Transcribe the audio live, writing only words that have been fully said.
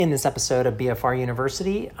In this episode of BFR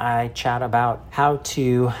University, I chat about how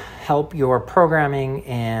to help your programming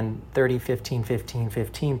and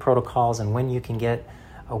 30-15-15-15 protocols and when you can get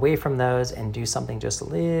away from those and do something just a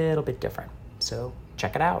little bit different. So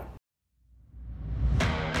check it out.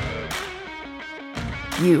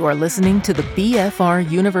 You are listening to the BFR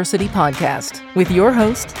University podcast with your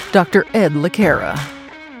host, Dr. Ed LaCara.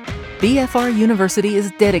 BFR University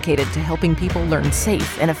is dedicated to helping people learn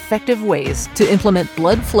safe and effective ways to implement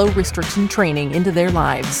blood flow restriction training into their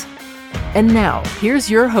lives. And now, here's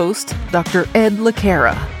your host, Dr. Ed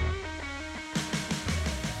LaCara.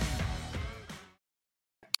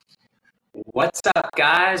 What's up,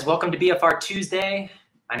 guys? Welcome to BFR Tuesday.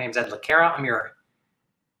 My name's Ed LaCara. I'm your,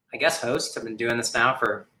 host. I've been doing this now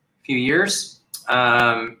for a few years.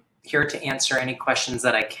 Here to answer any questions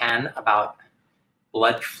that I can about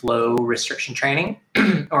blood flow restriction training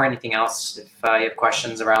or anything else. If you have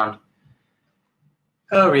questions around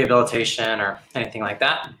rehabilitation or anything like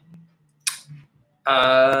that.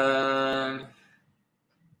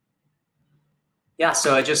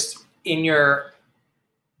 So I just, in your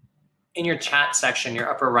chat section, your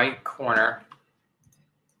upper right corner,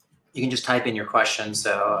 you can just type in your question.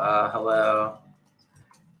 So hello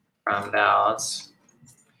from Dallas.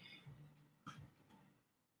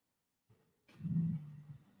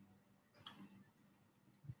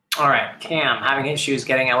 All right, Cam, having issues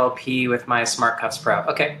getting LOP with my Smart Cuffs Pro.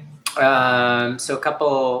 Okay, so a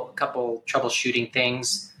couple troubleshooting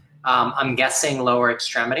things. I'm guessing lower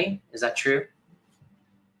extremity. Is that true?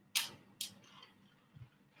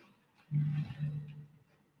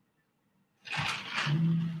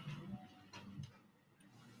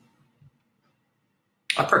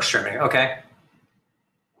 Upper extremity. Okay.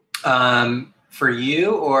 For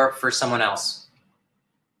you or for someone else?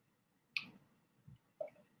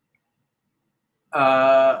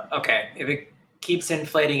 Okay, if it keeps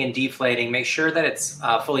inflating and deflating, make sure that it's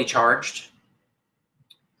fully charged.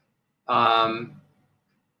 I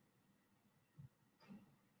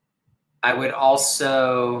would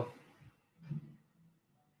also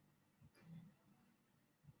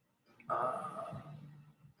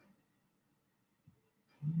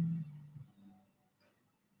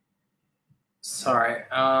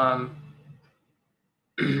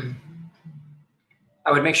I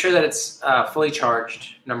would make sure that it's fully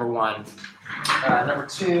charged, number one. Number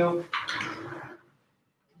two,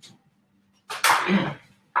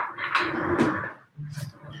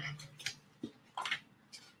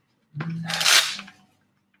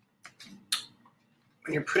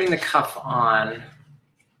 when you're putting the cuff on,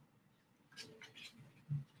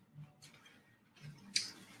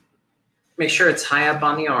 make sure it's high up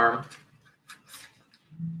on the arm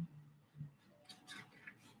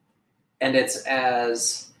and it's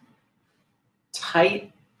as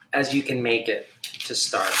tight as you can make it to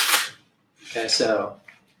start. Okay, so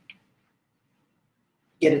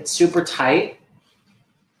get it super tight.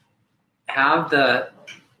 Have the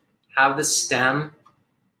stem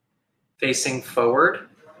facing forward,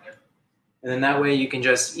 and then that way you can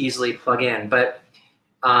just easily plug in. But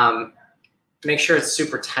make sure it's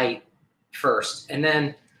super tight first, and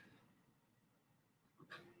then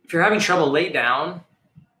if you're having trouble, lay down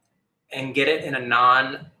and get it in a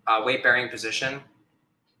non-weight bearing position.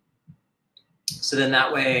 So then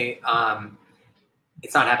that way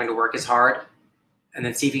it's not having to work as hard, and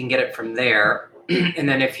then see if you can get it from there. And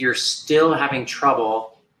then if you're still having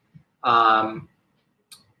trouble,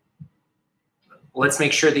 let's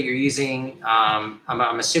make sure that you're using, I'm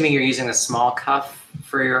assuming you're using a small cuff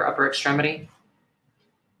for your upper extremity.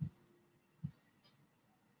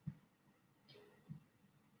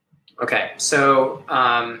 Okay, so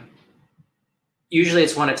usually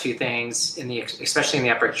it's one of two things, especially in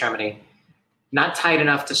the upper extremity. Not tight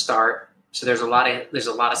enough to start, so there's a lot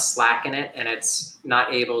of slack in it, and it's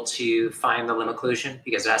not able to find the limb occlusion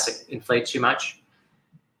because it has to inflate too much.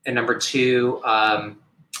 And number two,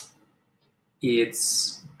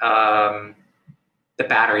 it's the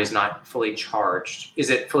battery is not fully charged. Is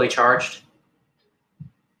it fully charged?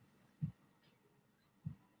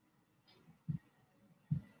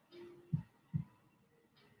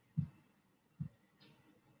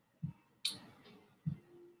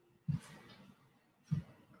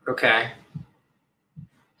 Okay.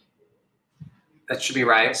 That should be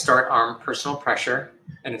right. Start arm personal pressure,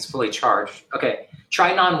 and it's fully charged. Okay.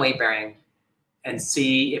 Try non-weight bearing and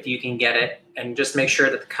see if you can get it, and just make sure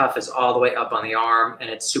that the cuff is all the way up on the arm and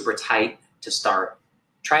it's super tight to start.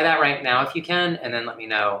 Try that right now if you can, and then let me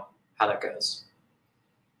know how that goes.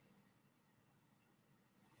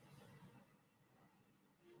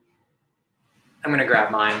 I'm going to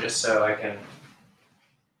grab mine just so I can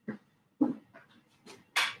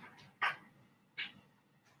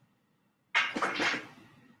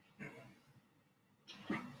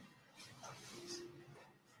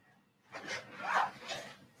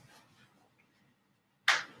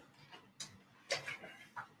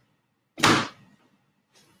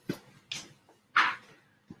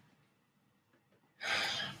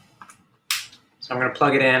I'm going to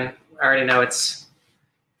plug it in. I already know it's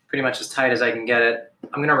pretty much as tight as I can get it.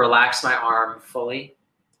 I'm going to relax my arm fully.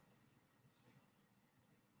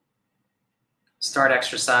 Start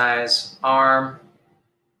exercise, arm,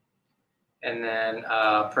 and then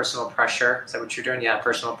personal pressure. Is that what you're doing? Yeah,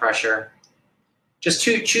 personal pressure. Just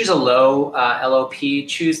choose a low LOP.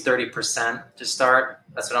 Choose 30% to start.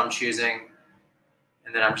 That's what I'm choosing.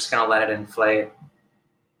 And then I'm just going to let it inflate.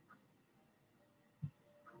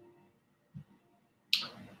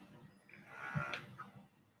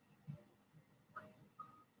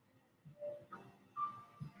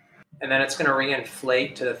 And then it's going to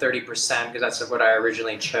reinflate to the 30% because that's what I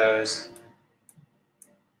originally chose.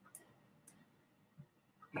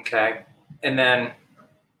 Okay. And then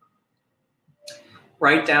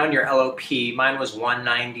write down your LOP. Mine was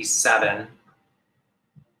 197.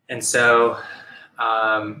 And so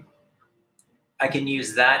I can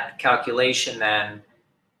use that calculation then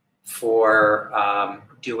for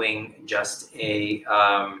doing just a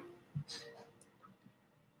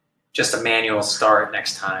manual start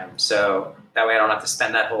next time. So that way I don't have to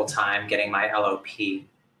spend that whole time getting my LOP.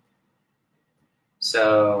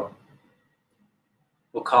 So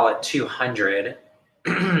we'll call it 200.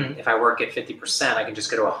 If I work at 50%, I can just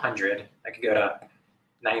go to 100. I could go to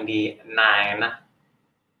 99.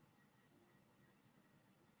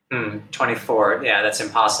 24. Yeah, that's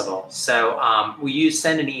impossible. So will you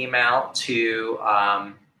send an email to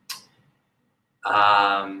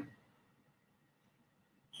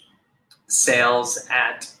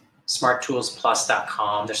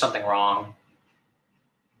sales@smarttoolsplus.com. There's something wrong.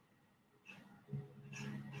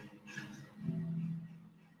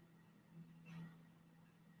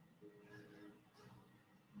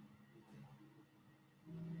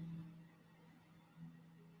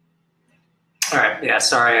 All right. Yeah.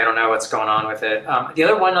 Sorry. I don't know what's going on with it. The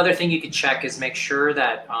other thing you could check is make sure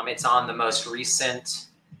that it's on the most recent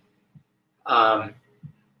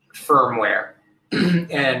firmware.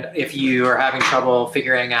 And if you are having trouble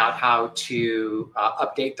figuring out how to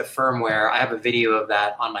update the firmware, I have a video of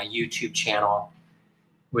that on my YouTube channel,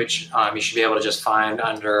 which you should be able to just find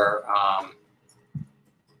under, I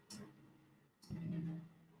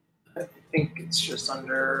think it's just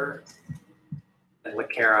under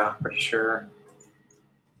LaCara, pretty sure.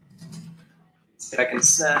 See if I can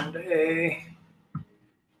send a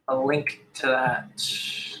link to that.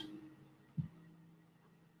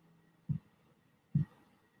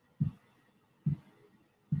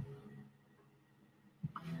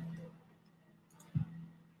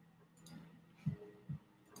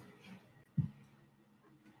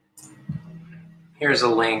 Here's a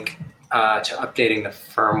link to updating the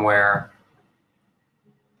firmware.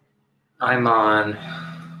 I'm on,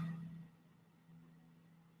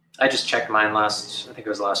 I just checked mine I think it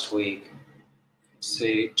was last week. Let's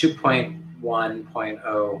see,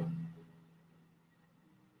 2.1.0.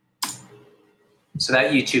 So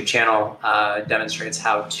that YouTube channel demonstrates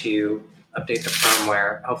how to update the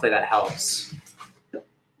firmware. Hopefully that helps.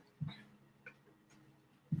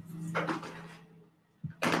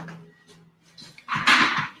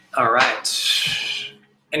 All right.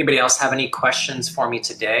 Anybody else have any questions for me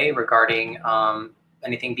today regarding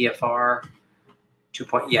anything BFR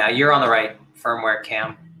 2.0? Yeah, you're on the right firmware,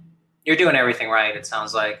 Cam. You're doing everything right. It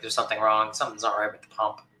sounds like there's something wrong. Something's not right with the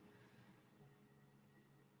pump.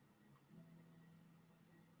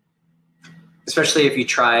 Especially if you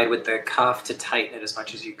tried with the cuff to tighten it as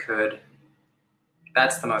much as you could.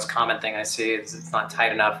 That's the most common thing I see. It's not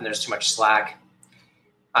tight enough and there's too much slack.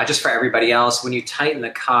 Just for everybody else, when you tighten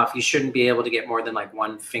the cuff, you shouldn't be able to get more than like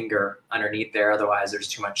one finger underneath there. Otherwise, there's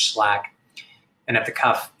too much slack. And if the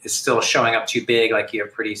cuff is still showing up too big, like you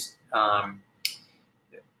have pretty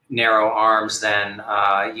narrow arms, then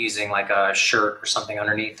using like a shirt or something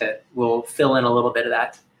underneath it will fill in a little bit of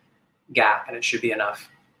that gap, and it should be enough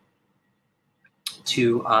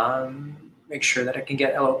to make sure that it can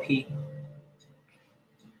get LOP.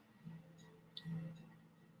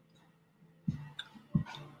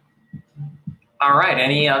 All right,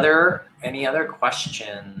 any other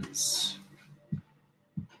questions?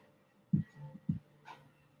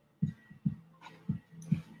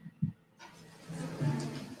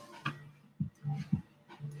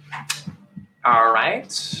 All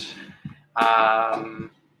right.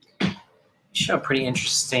 Show pretty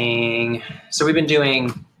interesting. So we've been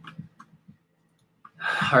doing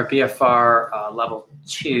our BFR level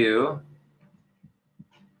 2.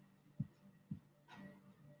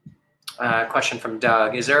 Question from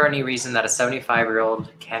Doug. Is there any reason that a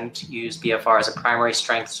 75-year-old can't use BFR as a primary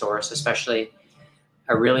strength source, especially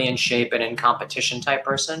a really in shape and in competition type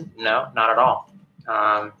person? No, not at all.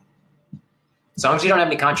 As long as you don't have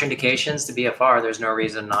any contraindications to BFR, there's no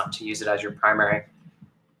reason not to use it as your primary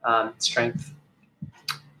strength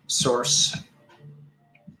source.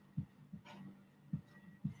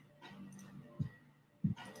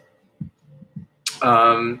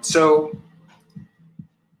 So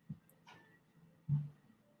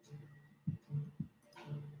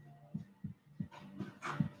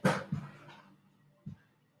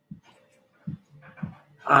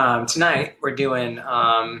tonight we're doing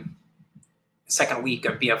second week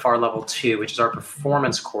of BFR level 2, which is our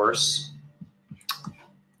performance course.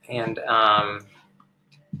 And I'm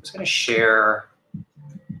just going to share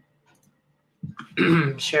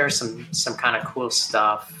some kind of cool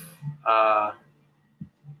stuff.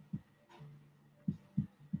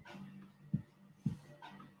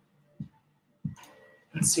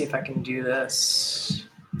 Let's see if I can do this.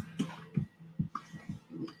 I'm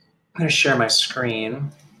going to share my screen.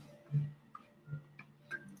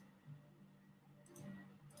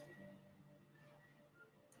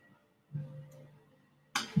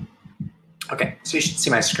 Okay, so you should see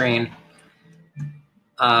my screen.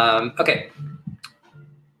 Okay.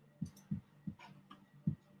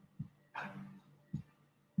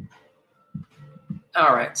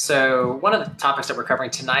 All right, so one of the topics that we're covering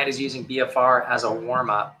tonight is using BFR as a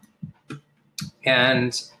warm-up.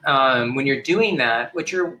 And when you're doing that,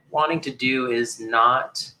 what you're wanting to do is you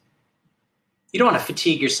don't want to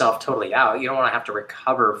fatigue yourself totally out. You don't want to have to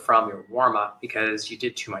recover from your warm-up because you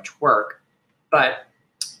did too much work. But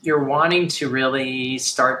you're wanting to really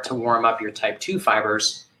start to warm up your type 2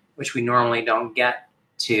 fibers, which we normally don't get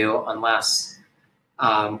to unless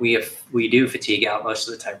we do fatigue out most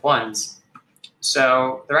of the type 1s.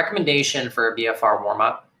 So the recommendation for a BFR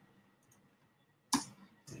warm-up,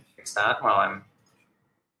 fix that while I'm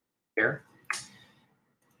here.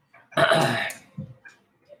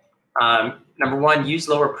 Number one, use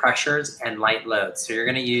lower pressures and light loads. So you're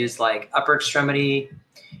going to use like upper extremity.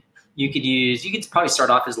 You could probably start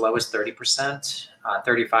off as low as 30%,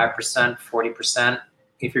 35%, 40%.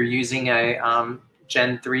 If you're using a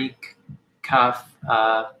Gen 3 cuff,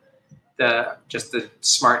 just the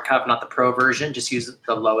smart cuff, not the pro version, just use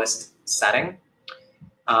the lowest setting.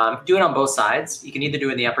 Do it on both sides. You can either do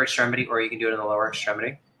it in the upper extremity or you can do it in the lower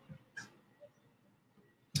extremity.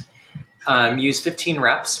 Use 15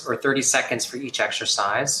 reps or 30 seconds for each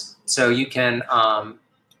exercise. So you can,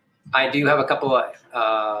 I do have a couple of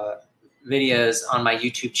videos on my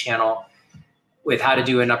YouTube channel with how to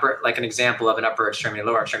do an example of an upper extremity,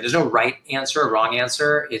 lower extremity. There's no right answer or wrong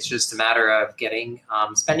answer. It's just a matter of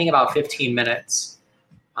spending about 15 minutes,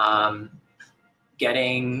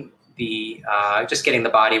 getting the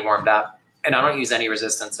body warmed up. And I don't use any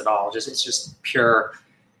resistance at all. It's just pure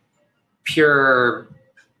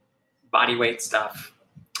body weight stuff.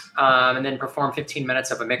 And then perform 15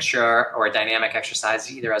 minutes of a mixture or a dynamic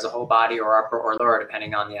exercise, either as a whole body or upper or lower,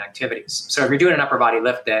 depending on the activities. So if you're doing an upper body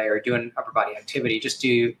lift day or doing an upper body activity,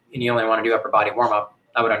 and you only want to do upper body warm up,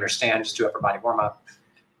 I would understand, just do upper body warm up.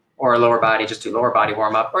 Or lower body, just do lower body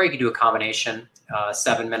warm up. Or you could do a combination,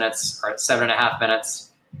 7 minutes or 7.5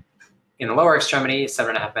 minutes in the lower extremity,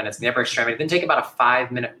 7.5 minutes in the upper extremity. Then take about a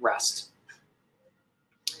 5-minute rest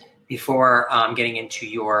before getting into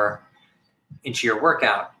your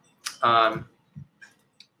workout.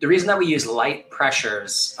 The reason that we use light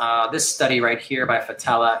pressures, this study right here by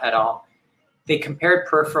Fatella et al., they compared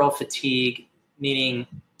peripheral fatigue, meaning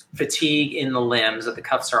fatigue in the limbs that the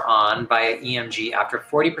cuffs are on via EMG after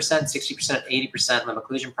 40%, 60%, 80% limb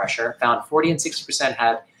occlusion pressure, found 40 and 60%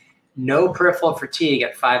 had no peripheral fatigue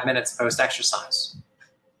at 5 minutes post-exercise.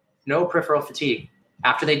 No peripheral fatigue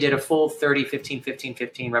after they did a full 30, 15, 15,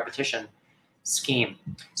 15 repetition scheme.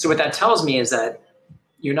 So what that tells me is that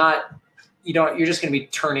you're just going to be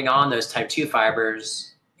turning on those type 2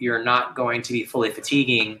 fibers. You're not going to be fully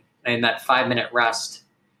fatiguing, and that 5-minute rest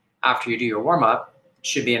after you do your warm-up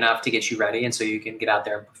should be enough to get you ready, and so you can get out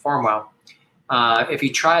there and perform well. If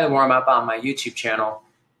you try the warm-up on my YouTube channel,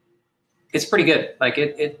 it's pretty good. Like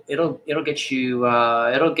it'll get you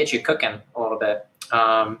cooking a little bit,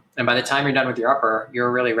 and by the time you're done with your upper,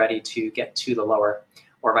 you're really ready to get to the lower,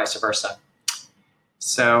 or vice versa.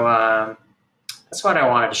 So that's what I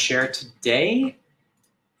wanted to share today.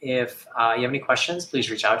 If you have any questions,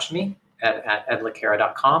 please reach out to me at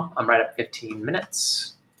edlacara.com. I'm right at 15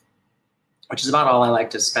 minutes, which is about all I like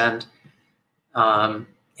to spend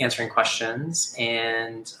answering questions.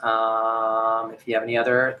 And if you have any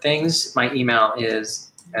other things, my email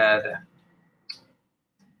is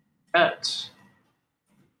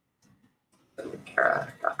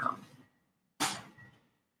ed@edlacara.com.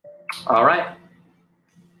 All right.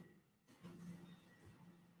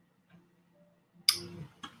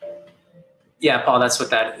 Yeah, Paul, that's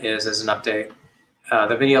what that is an update.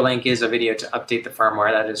 The video link is a video to update the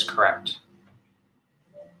firmware. That is correct.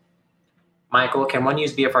 Michael, can one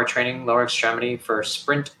use BFR training lower extremity for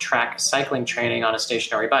sprint track cycling training on a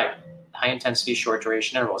stationary bike? High intensity, short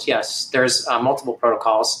duration intervals. Yes, there's multiple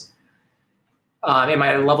protocols. In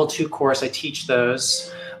my level 2 course, I teach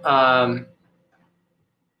those. I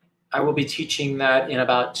will be teaching that in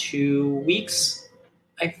about 2 weeks,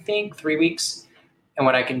 I think 3 weeks. And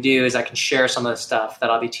what I can do is I can share some of the stuff that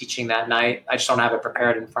I'll be teaching that night. I just don't have it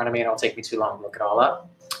prepared in front of me, and it'll take me too long to look it all up.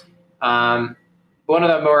 One of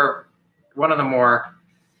the more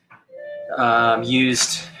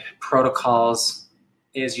used protocols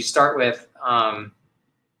is you start with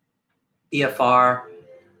BFR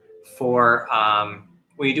for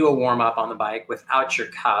where you do a warm up on the bike without your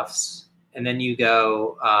cuffs, and then you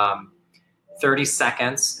go 30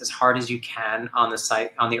 seconds as hard as you can on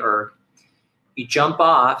the erg. You jump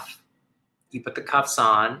off, you put the cuffs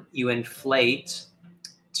on, you inflate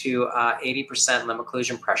to 80% limb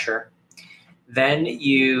occlusion pressure. Then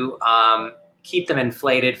you keep them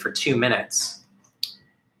inflated for 2 minutes.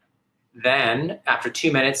 Then after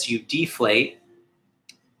 2 minutes, you deflate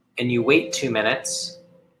and you wait 2 minutes.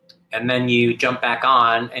 And then you jump back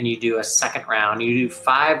on and you do a second round. You do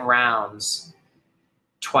 5 rounds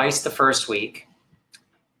twice the first week,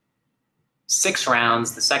 6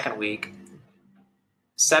 rounds the second week,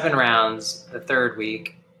 7 rounds the third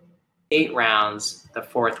week, 8 rounds the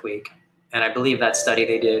fourth week. And I believe that study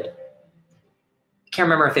they did, I can't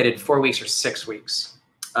remember if they did 4 weeks or 6 weeks,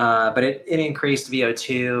 but it increased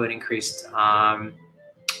VO2, it increased, I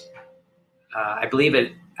believe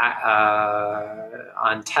it,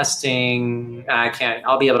 on testing,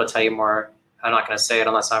 I'll be able to tell you more. I'm not going to say it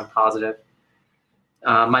unless I'm positive.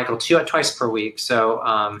 Michael, twice per week.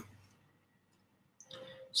 So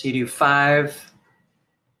you do 5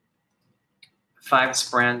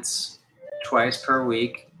 sprints twice per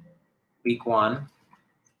week, week 1.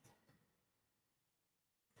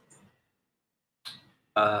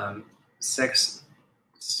 6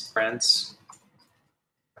 sprints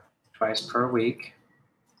twice per week,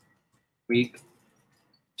 week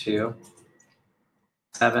 2.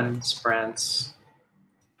 7 sprints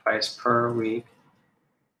twice per week,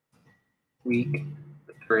 week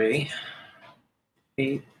 3.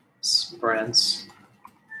 8 sprints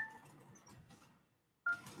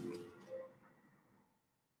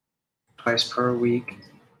twice per week,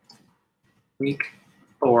 week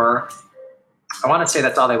 4. I want to say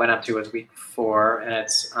that's all they went up to was week 4, and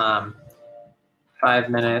it's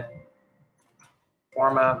 5-minute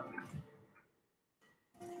warm up,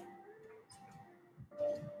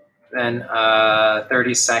 then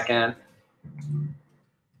 30-second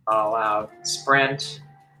all out sprint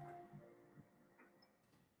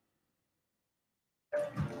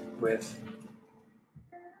with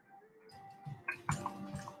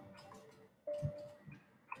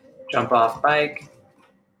jump off bike,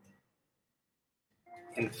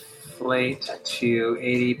 inflate to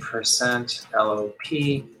 80%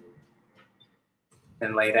 LOP,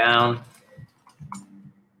 and lay down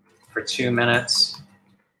for 2 minutes.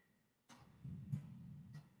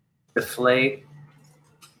 Deflate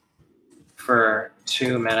for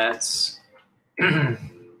 2 minutes, and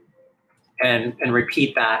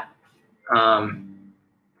repeat that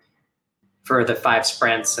for the 5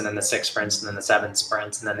 sprints, and then the 6 sprints, and then the 7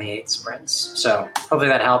 sprints, and then the 8 sprints. So hopefully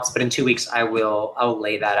that helps. But in 2 weeks, I'll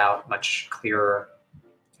lay that out much clearer,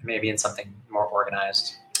 maybe in something more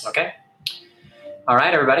organized. Okay. All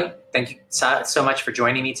right, everybody. Thank you so much for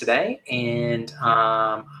joining me today, and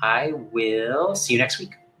I will see you next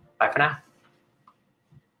week. Bye for now.